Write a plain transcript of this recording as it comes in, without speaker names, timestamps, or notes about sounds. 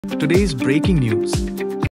Today's breaking news.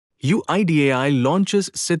 UIDAI launches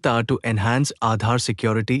SITAA to enhance Aadhaar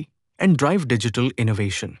security and drive digital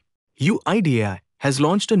innovation. UIDAI has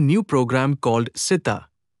launched a new program called SITAA,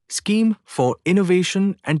 Scheme for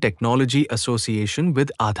Innovation and Technology Association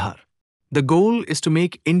with Aadhaar. The goal is to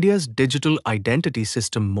make India's digital identity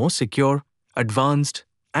system more secure, advanced,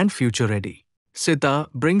 and future-ready.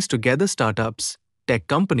 SITAA brings together startups, tech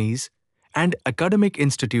companies, and academic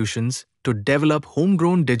institutions to develop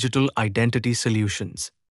homegrown digital identity solutions.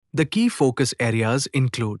 The key focus areas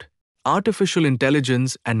include artificial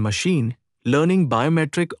intelligence and machine learning,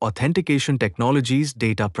 biometric authentication technologies,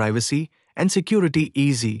 data privacy and security,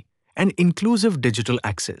 easy and inclusive digital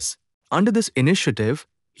access. Under this initiative,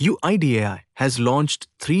 UIDAI has launched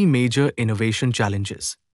 3 major innovation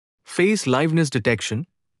challenges: face liveness detection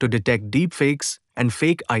to detect deepfakes and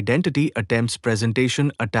fake identity attempts,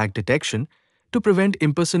 presentation attack detection to prevent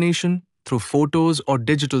impersonation through photos or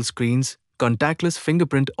digital screens, contactless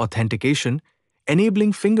fingerprint authentication,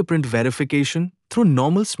 enabling fingerprint verification through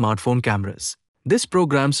normal smartphone cameras. This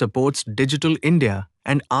program supports Digital India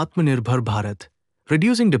and Aatmanirbhar Bharat,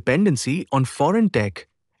 reducing dependency on foreign tech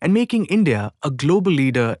and making India a global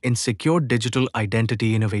leader in secure digital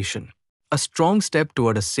identity innovation. A strong step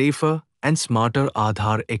toward a safer and smarter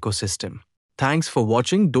Aadhaar ecosystem. Thanks for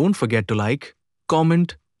watching. Don't forget to like,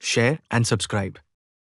 comment, share and subscribe.